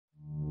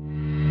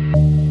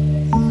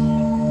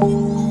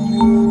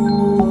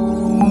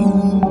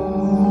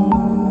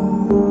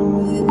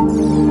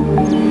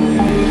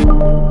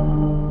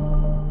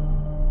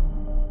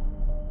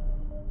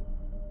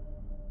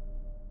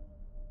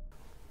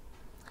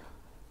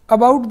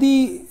about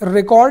the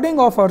recording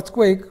of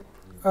earthquake,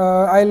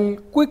 I'll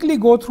quickly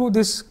go through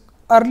this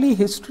early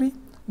history,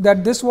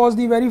 that this was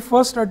the very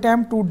first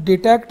attempt to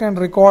detect and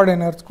record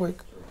an earthquake.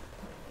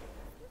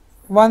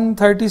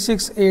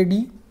 136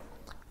 AD,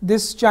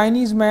 this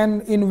Chinese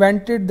man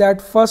invented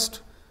that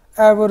first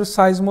ever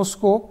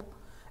seismoscope,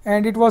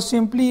 and it was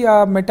simply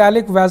a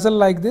metallic vessel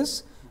like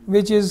this,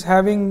 which is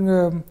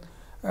having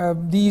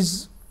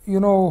these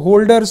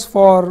holders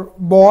for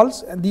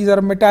balls. These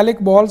are metallic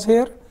balls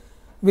here,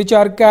 which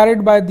are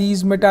carried by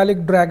these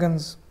metallic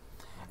dragons,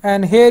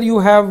 and here you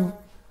have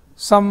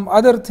some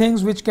other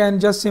things which can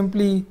just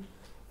simply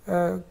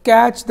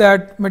catch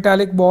that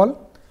metallic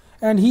ball.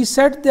 And he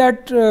said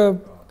that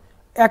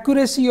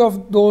accuracy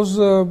of those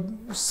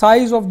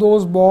size of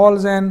those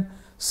balls and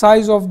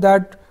size of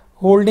that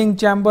holding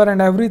chamber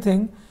and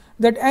everything,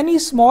 that any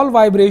small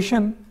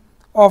vibration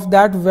of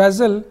that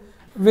vessel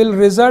will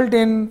result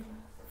in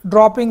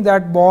dropping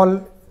that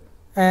ball,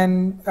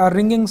 and a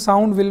ringing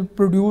sound will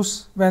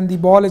produce when the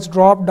ball is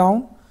dropped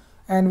down,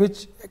 and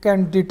which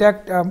can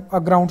detect a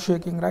ground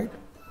shaking, right.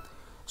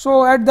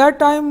 So at that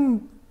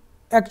time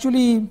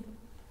actually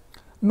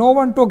no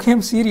one took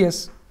him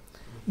serious,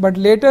 but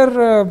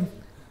later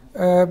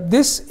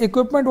this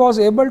equipment was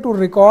able to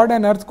record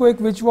an earthquake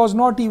which was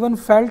not even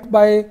felt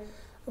by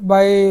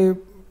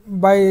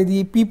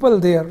the people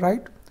there,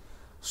 right.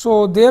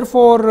 So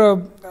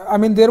therefore I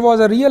mean, there was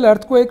a real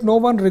earthquake, no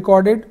one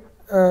recorded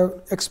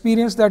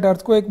experienced that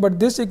earthquake, but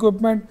this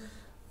equipment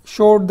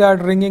showed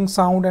that ringing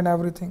sound and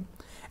everything.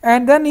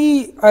 And then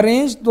he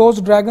arranged those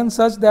dragons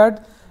such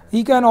that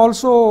he can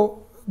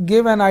also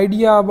give an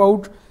idea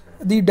about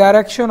the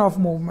direction of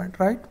movement,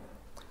 right.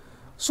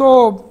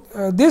 So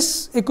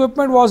this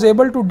equipment was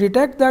able to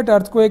detect that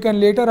earthquake, and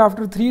later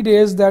after 3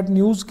 days that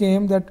news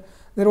came that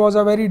there was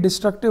a very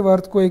destructive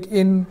earthquake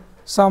in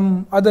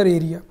some other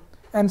area,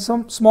 and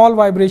some small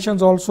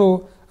vibrations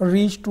also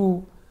reached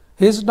to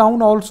his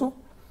town also.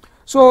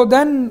 So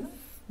then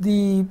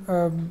the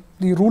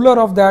ruler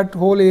of that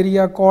whole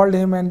area called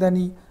him, and then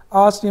he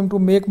asked him to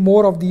make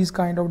more of these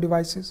kind of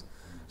devices.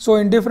 So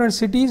in different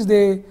cities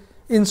they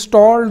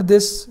installed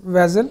this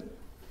vessel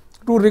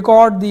to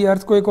record the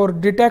earthquake or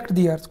detect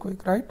the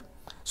earthquake, right.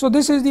 So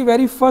this is the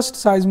very first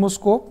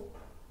seismoscope.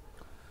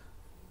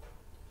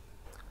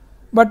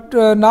 But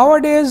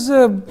nowadays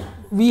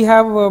we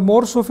have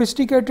more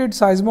sophisticated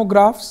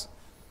seismographs,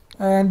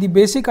 and the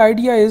basic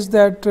idea is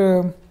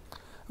that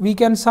we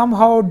can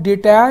somehow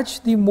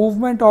detach the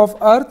movement of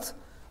earth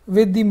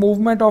with the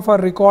movement of a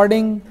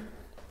recording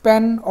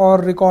pen or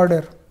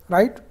recorder,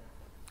 right.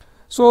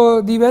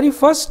 So the very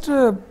first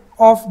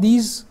of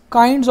these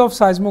kinds of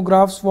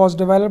seismographs was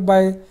developed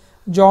by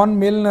John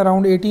Milne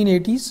around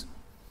 1880s,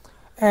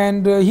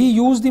 and he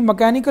used the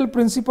mechanical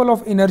principle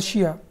of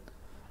inertia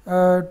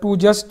to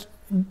just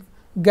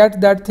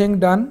get that thing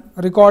done,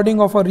 recording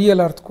of a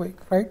real earthquake,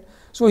 right.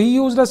 So he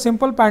used a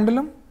simple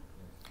pendulum,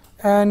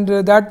 and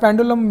that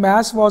pendulum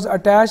mass was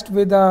attached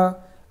with a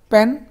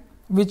pen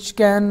which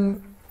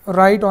can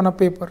write on a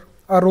paper,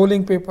 a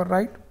rolling paper,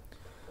 right.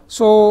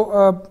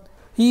 So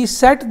he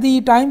set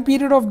the time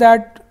period of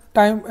that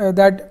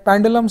that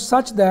pendulum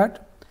such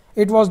that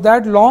it was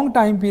that long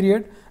time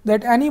period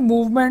that any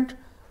movement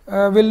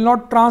will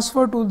not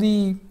transfer to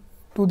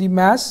the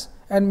mass,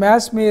 and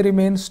mass may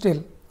remain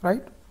still,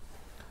 right.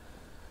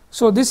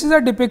 So this is a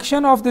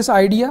depiction of this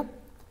idea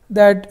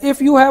that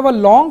if you have a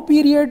long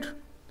period,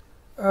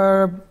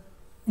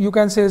 you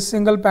can say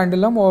single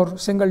pendulum or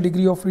single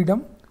degree of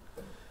freedom.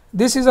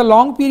 This is a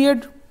long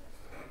period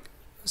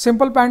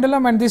simple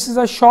pendulum, and this is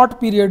a short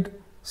period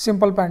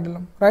simple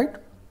pendulum, right.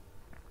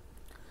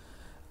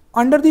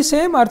 Under the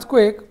same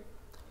earthquake,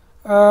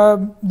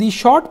 the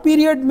short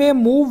period may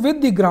move with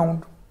the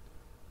ground,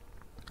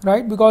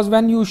 right, because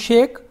when you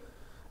shake,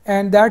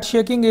 and that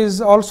shaking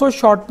is also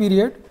short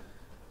period,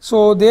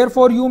 so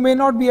therefore you may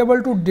not be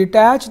able to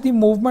detach the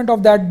movement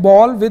of that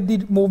ball with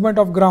the movement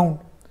of ground.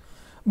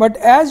 But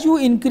as you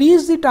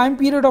increase the time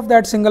period of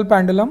that single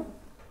pendulum,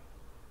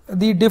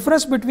 the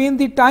difference between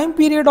the time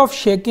period of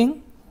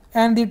shaking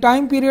and the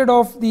time period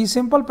of the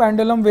simple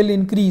pendulum will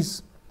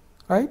increase,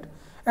 right.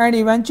 And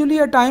eventually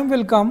a time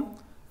will come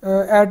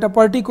at a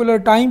particular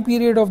time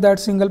period of that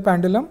single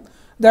pendulum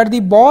that the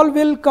ball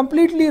will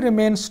completely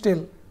remain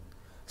still.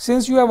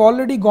 Since you have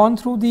already gone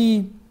through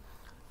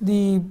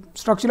the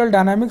structural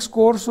dynamics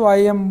course, so I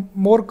am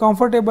more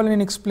comfortable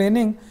in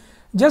explaining.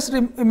 Just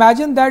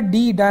imagine that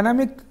D,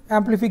 dynamic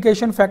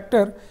amplification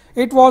factor,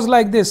 it was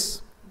like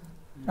this,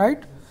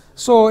 right.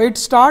 So it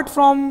starts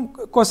from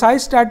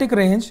quasi-static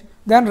range,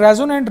 then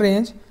resonant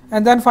range,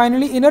 and then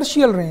finally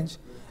inertial range.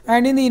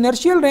 And in the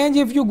inertial range,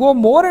 if you go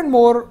more and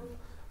more,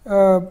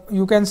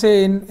 you can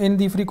say in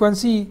the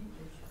frequency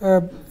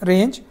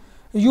range,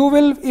 you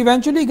will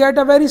eventually get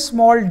a very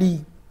small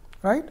d,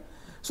 right.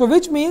 So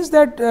which means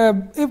that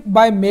if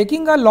by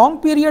making a long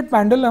period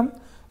pendulum,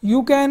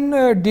 you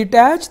can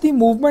detach the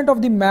movement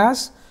of the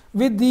mass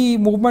with the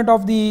movement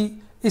of the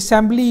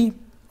assembly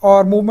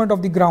or movement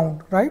of the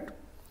ground, right.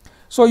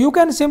 So you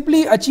can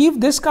simply achieve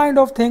this kind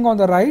of thing on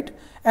the right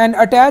and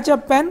attach a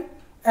pen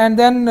and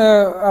then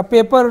a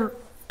paper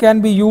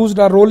can be used,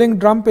 a rolling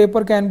drum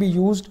paper can be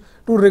used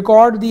to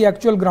record the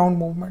actual ground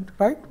movement,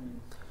 right?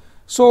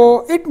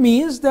 So it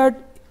means that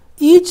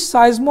each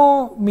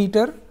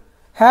seismometer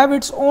have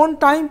its own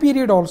time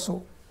period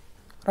also,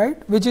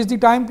 right, which is the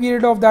time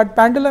period of that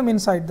pendulum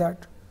inside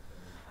that,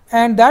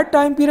 and that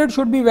time period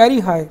should be very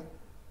high.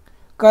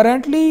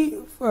 Currently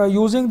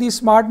using these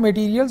smart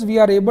materials, we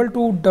are able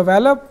to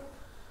develop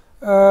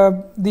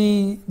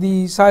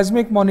the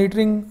seismic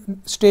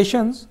monitoring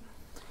stations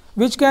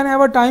which can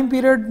have a time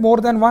period more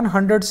than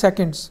 100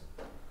 seconds,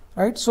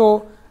 right?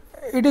 So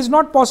it is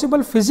not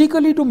possible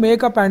physically to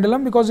make a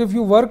pendulum, because if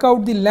you work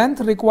out the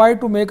length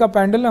required to make a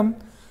pendulum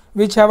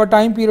which have a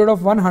time period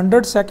of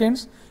 100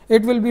 seconds,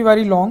 it will be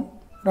very long,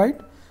 right?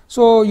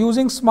 So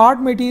using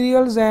smart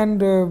materials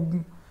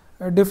and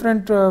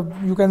different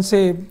you can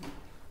say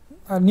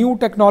new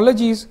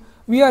technologies,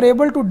 we are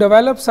able to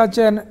develop such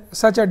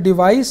a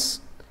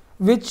device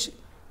which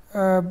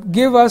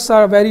give us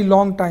a very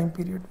long time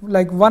period,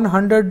 like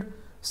 100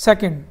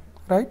 second,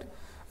 right?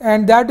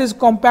 And that is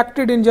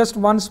compacted in just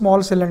one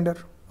small cylinder,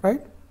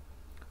 right?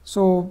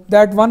 So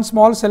that one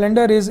small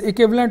cylinder is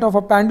equivalent of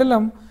a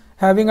pendulum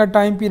having a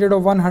time period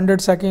of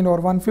 100 second or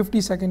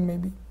 150 second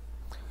maybe.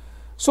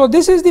 So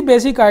this is the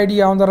basic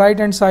idea on the right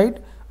hand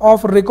side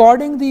of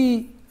recording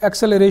the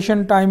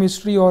acceleration time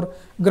history or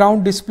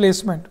ground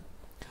displacement.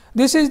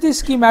 This is the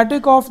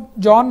schematic of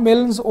John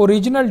Milne's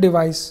original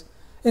device.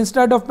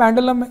 Instead of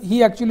pendulum,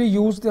 he actually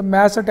used the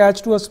mass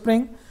attached to a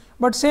spring,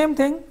 but same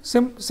thing,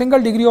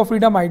 single degree of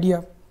freedom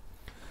idea.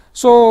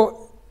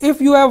 So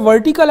if you have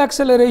vertical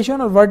acceleration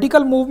or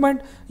vertical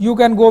movement, you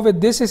can go with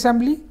this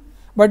assembly,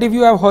 but if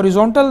you have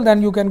horizontal,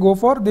 then you can go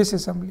for this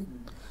assembly.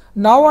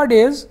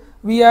 Nowadays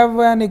we have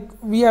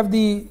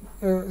the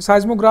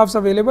seismographs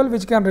available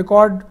which can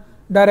record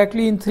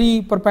directly in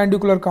 3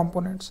 perpendicular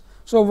components.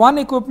 So one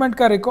equipment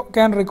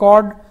can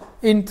record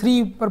in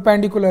 3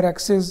 perpendicular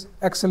axes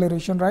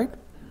acceleration, right?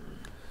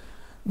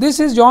 This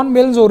is John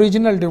Milne's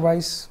original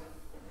device.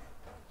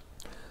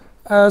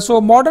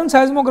 So modern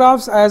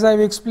seismographs, as I've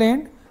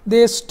explained,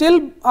 they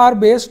still are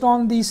based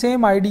on the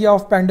same idea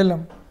of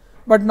pendulum,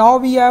 but now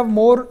we have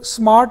more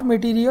smart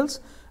materials.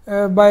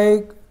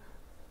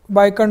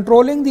 By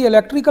controlling the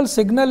electrical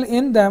signal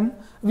in them,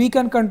 we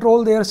can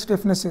control their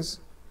stiffnesses,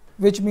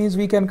 which means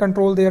we can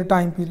control their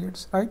time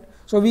periods, right?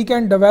 So we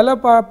can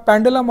develop a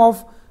pendulum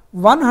of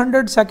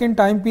 100 second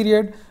time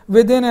period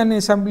within an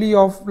assembly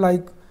of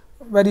like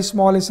very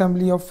small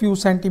assembly of few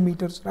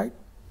centimeters, right?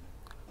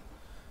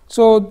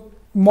 So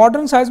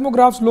modern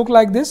seismographs look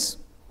like this.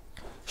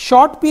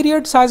 Short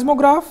period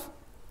seismograph,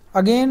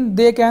 again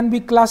they can be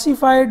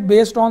classified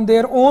based on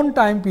their own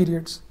time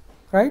periods,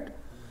 right?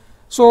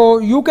 So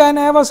you can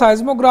have a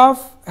seismograph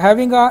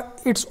having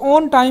its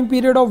own time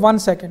period of 1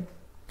 second.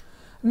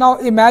 Now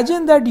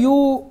imagine that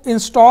you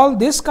install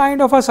this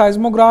kind of a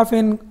seismograph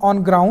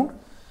on ground,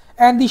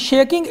 and the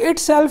shaking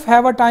itself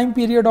have a time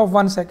period of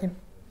 1 second.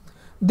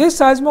 This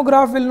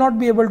seismograph will not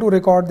be able to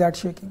record that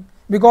shaking,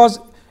 because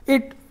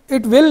it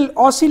will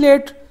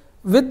oscillate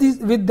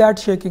with that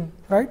shaking,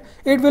 right?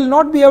 It will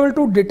not be able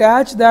to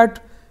detach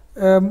that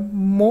the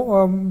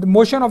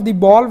motion of the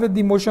ball with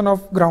the motion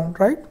of ground,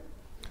 right?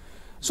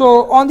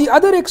 So on the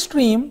other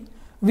extreme,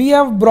 we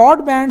have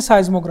broadband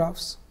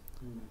seismographs,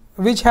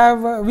 which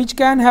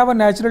can have a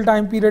natural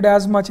time period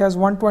as much as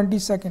 120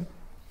 seconds.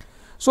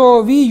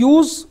 So we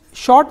use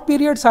short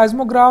period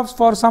seismographs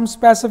for some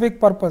specific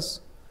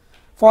purpose.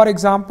 For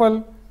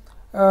example,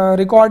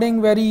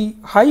 recording very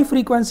high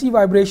frequency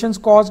vibrations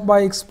caused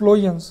by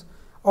explosions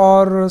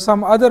or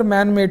some other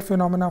man-made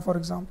phenomena, for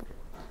example,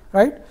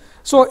 right?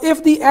 So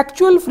if the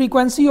actual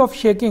frequency of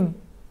shaking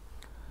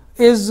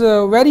is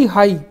very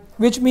high,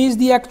 which means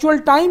the actual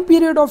time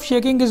period of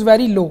shaking is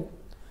very low.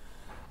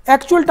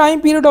 Actual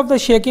time period of the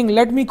shaking,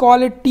 let me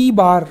call it T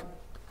bar.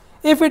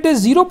 If it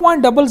is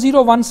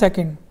 0.001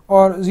 second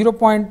or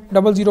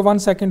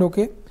 0.001 second,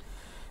 okay,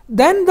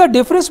 then the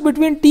difference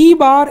between T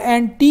bar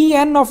and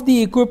Tn of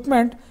the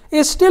equipment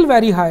is still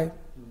very high,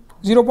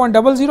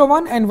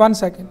 0.001 and 1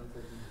 second.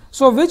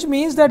 So which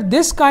means that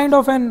this kind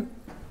of an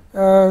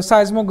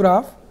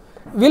seismograph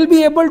will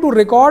be able to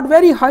record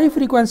very high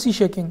frequency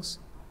shakings,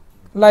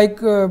 like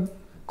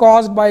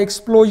caused by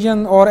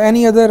explosion or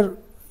any other,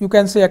 you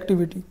can say,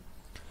 activity.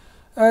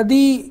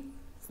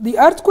 The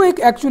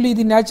earthquake, actually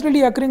the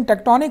naturally occurring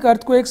tectonic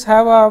earthquakes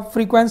have a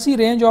frequency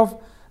range of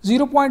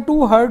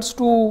 0.2 hertz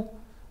to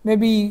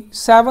maybe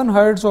 7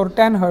 hertz or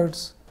 10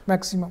 hertz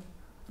maximum,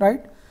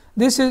 right?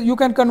 This is, you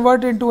can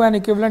convert into an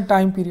equivalent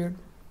time period,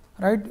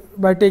 right,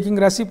 by taking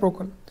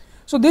reciprocal.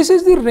 So this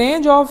is the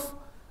range of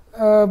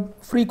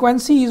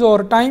frequencies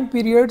or time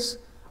periods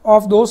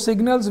of those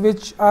signals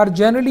which are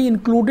generally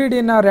included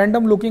in a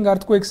random looking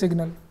earthquake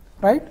signal,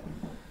 right?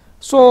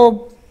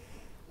 So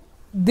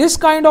this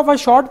kind of a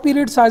short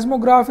period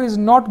seismograph is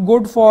not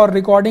good for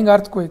recording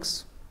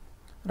earthquakes,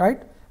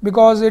 right?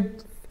 Because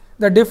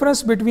the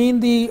difference between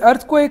the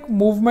earthquake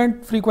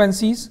movement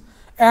frequencies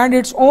and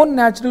its own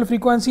natural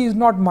frequency is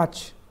not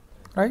much,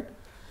 right?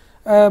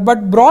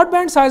 But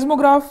broadband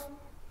seismograph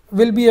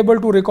will be able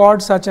to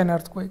record such an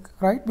earthquake,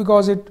 right,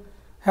 because it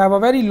have a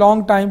very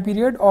long time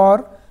period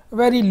or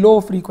very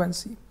low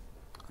frequency,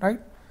 right.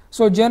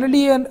 So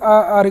generally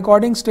a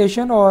recording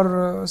station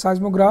or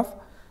seismograph,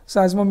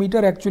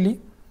 seismometer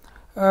actually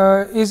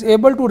is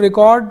able to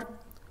record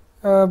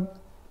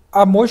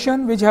a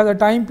motion which has a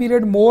time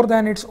period more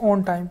than its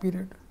own time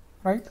period,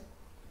 right,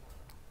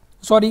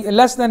 sorry,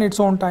 less than its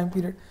own time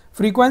period,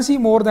 frequency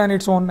more than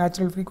its own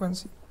natural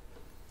frequency.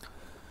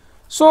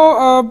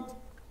 So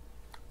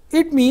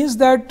it means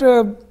that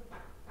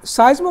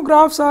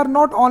seismographs are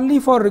not only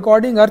for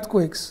recording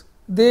earthquakes,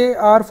 they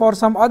are for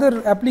some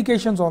other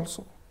applications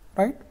also,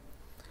 right.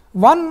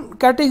 One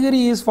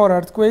category is for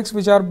earthquakes,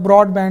 which are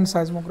broadband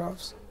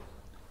seismographs.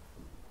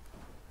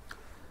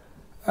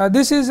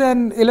 This is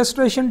an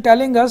illustration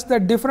telling us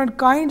that different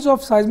kinds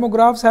of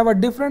seismographs have a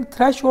different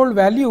threshold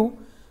value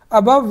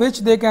above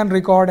which they can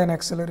record an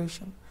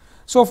acceleration.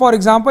 So for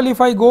example, if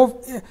I go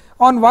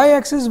on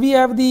y-axis, we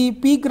have the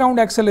peak ground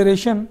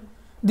acceleration,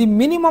 the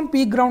minimum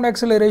peak ground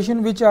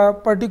acceleration which a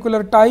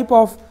particular type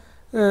of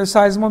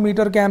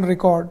seismometer can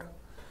record,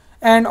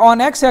 and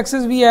on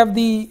x-axis we have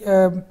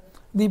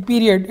the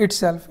period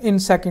itself in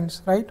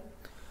seconds, right.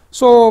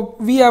 So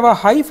we have a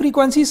high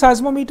frequency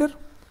seismometer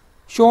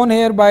shown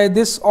here by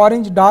this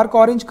orange, dark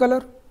orange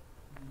color.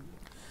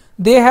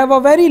 They have a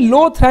very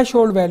low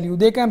threshold value.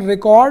 They can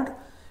record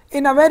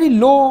in a very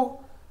low,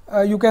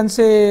 you can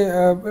say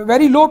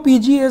very low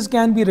PGAs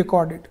can be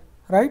recorded,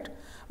 right,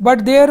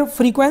 but their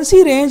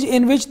frequency range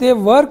in which they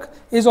work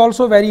is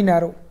also very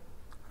narrow,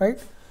 right.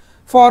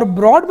 For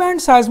broadband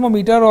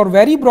seismometer or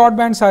very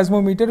broadband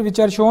seismometer, which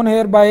are shown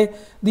here by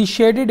the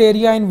shaded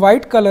area in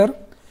white color,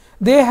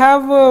 they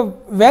have a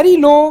very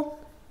low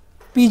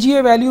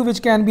PGA value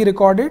which can be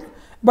recorded,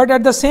 but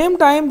at the same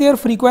time their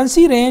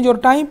frequency range or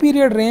time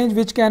period range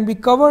which can be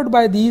covered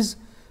by these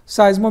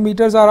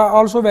seismometers are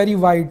also very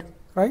wide,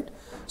 right.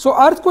 So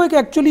earthquake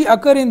actually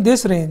occur in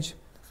this range.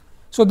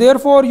 So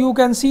therefore you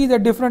can see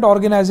that different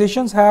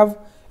organizations have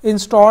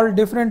installed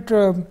different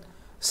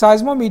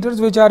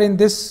seismometers which are in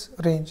this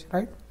range,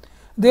 right.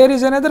 There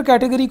is another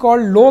category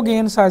called low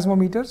gain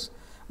seismometers,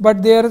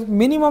 but their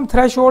minimum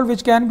threshold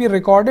which can be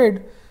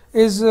recorded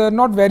is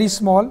not very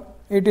small.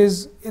 It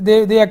is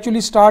they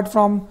actually start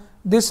from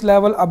this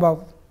level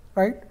above,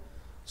 right.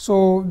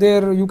 So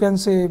there you can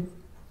say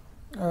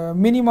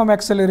minimum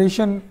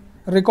acceleration,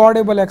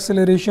 recordable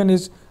acceleration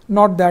is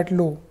not that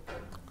low.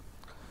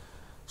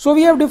 So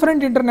we have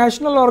different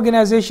international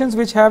organizations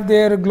which have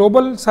their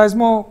global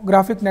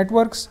seismographic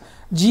networks.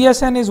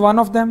 GSN is one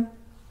of them.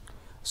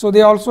 So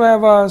they also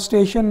have a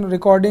station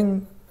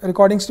recording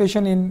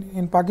station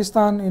in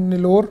Pakistan, in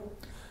Nellore.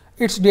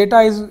 Its data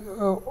is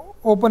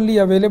openly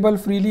available,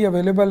 freely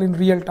available in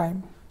real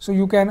time. So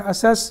you can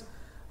assess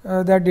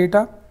that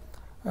data,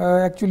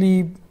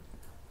 actually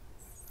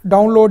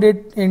download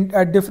it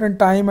at different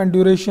time and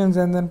durations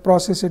and then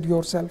process it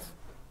yourself.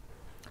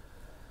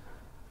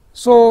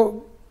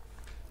 So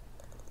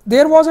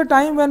there was a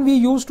time when we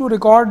used to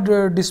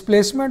record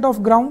displacement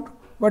of ground,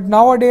 but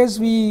nowadays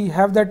we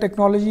have that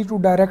technology to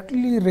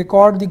directly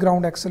record the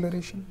ground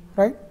acceleration,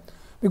 right,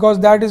 because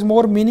that is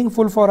more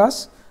meaningful for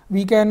us.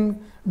 We can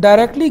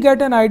directly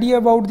get an idea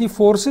about the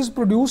forces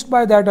produced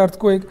by that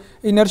earthquake,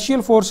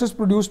 inertial forces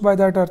produced by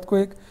that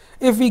earthquake,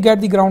 if we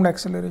get the ground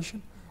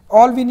acceleration.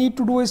 All we need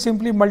to do is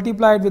simply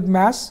multiply it with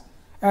mass,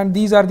 and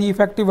these are the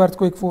effective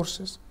earthquake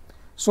forces.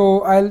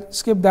 So I'll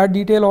skip that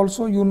detail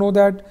also. You know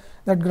that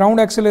ground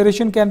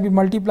acceleration can be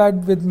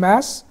multiplied with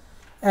mass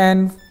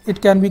and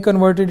it can be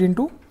converted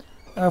into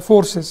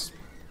forces.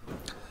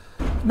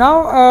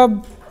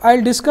 Now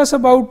I'll discuss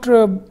about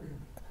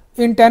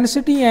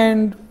intensity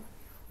and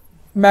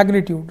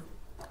magnitude.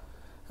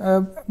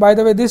 By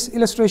the way, this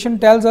illustration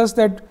tells us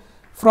that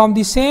from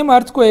the same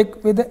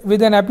earthquake with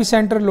an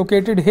epicenter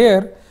located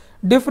here,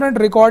 different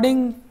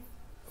recording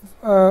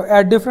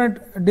at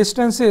different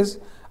distances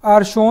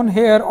are shown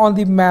here on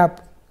the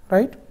map,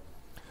 right.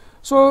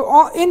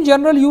 So in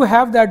general you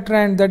have that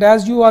trend that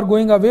as you are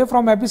going away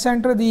from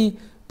epicenter, the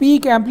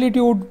peak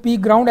amplitude,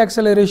 peak ground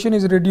acceleration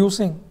is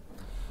reducing,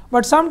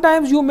 but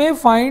sometimes you may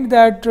find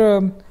that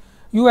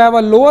you have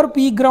a lower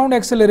peak ground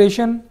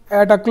acceleration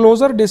at a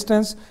closer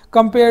distance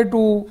compared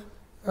to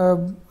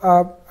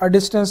a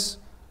distance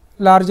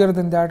larger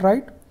than that,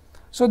 right.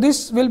 So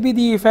this will be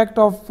the effect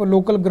of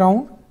local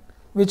ground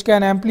which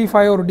can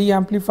amplify or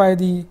de-amplify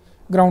the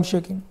ground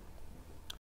shaking.